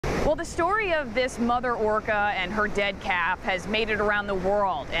Well, the story of this mother orca and her dead calf has made it around the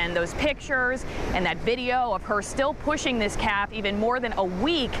world, and those pictures and that video of her still pushing this calf even more than a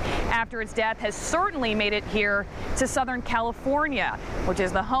week after its death has certainly made it here to Southern California, which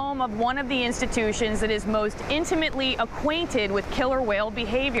is the home of one of the institutions that is most intimately acquainted with killer whale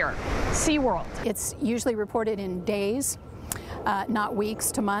behavior, SeaWorld. It's usually reported in days, not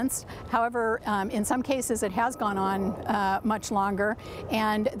weeks to months. However, in some cases it has gone on much longer,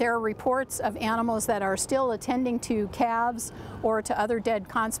 and there are reports of animals that are still attending to calves or to other dead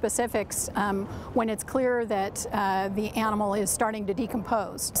conspecifics when it's clear that the animal is starting to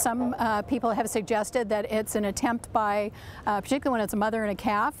decompose. Some people have suggested that it's an attempt by, particularly when it's a mother and a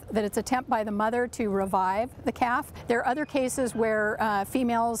calf, that it's an attempt by the mother to revive the calf. There are other cases where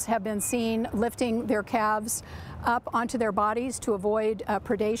females have been seen lifting their calves up onto their bodies to avoid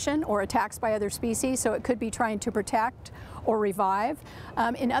predation or attacks by other species, so it could be trying to protect or revive.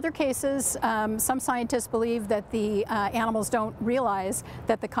 In other cases, some scientists believe that the animals don't realize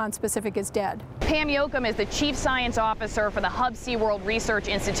that the conspecific is dead. Pam Yoakum is the Chief Science Officer for the Hub SeaWorld Research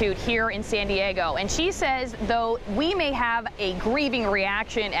Institute here in San Diego, and she says though we may have a grieving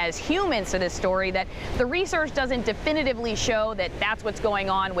reaction as humans to this story, that the research doesn't definitively show that that's what's going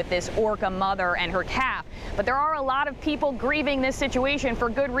on with this orca mother and her calf. But there are a lot of people grieving this situation for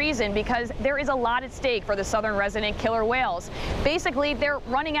good reason, because there is a lot at stake for the southern resident killer whales. Basically, they're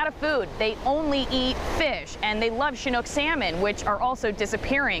running out of food. They only eat fish, and they love Chinook salmon, which are also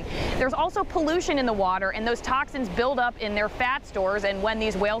disappearing. There's also pollution in the water, and those toxins build up in their fat stores, and when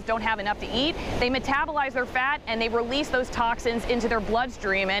these whales don't have enough to eat, they metabolize their fat and they release those toxins into their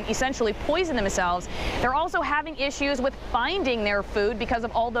bloodstream and essentially poison themselves. They're also having issues with finding their food because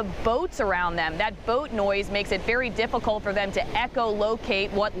of all the boats around them. That boat noise makes it very difficult for them to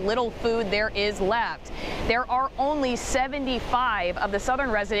echolocate what little food there is left. There are only 75 of the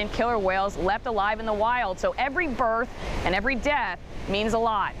southern resident killer whales left alive in the wild, so every birth and every death means a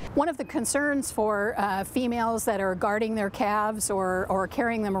lot. One of the concerns for females that are guarding their calves or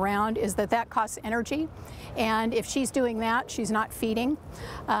carrying them around is that costs energy, and if she's doing that, she's not feeding.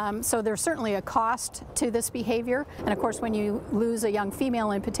 So there's certainly a cost to this behavior, and of course when you lose a young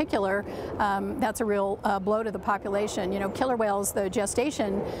female in particular, that's a real blow to the population. You know, killer whales, the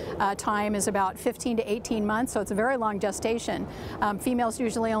gestation time is about 15 to 18 months, so it's a very long gestation. Females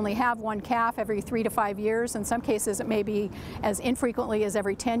usually only have one calf every 3 to 5 years. In some cases it may be as infrequently as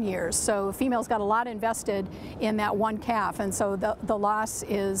every 10 years. So females got a lot invested in that one calf, and so the loss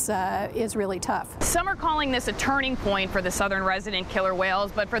is really tough. Some are calling this a turning point for the southern resident killer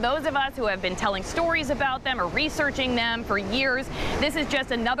whales, but for those of us who have been telling stories about them or researching them for years, this is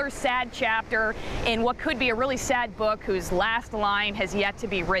just another sad chapter in what could be a really sad book whose last line has yet to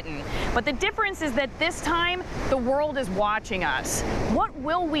be written. But the difference is that this time the world is watching us. What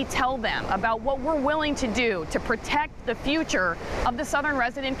will we tell them about what we're willing to do to protect the future of the southern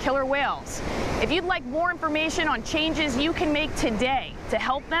resident killer whales? If you'd like more information on changes you can make today to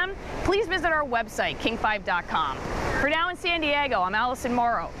help them, please visit our website, king5.com. For now in San Diego, I'm Allison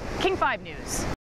Morrow, King 5 News.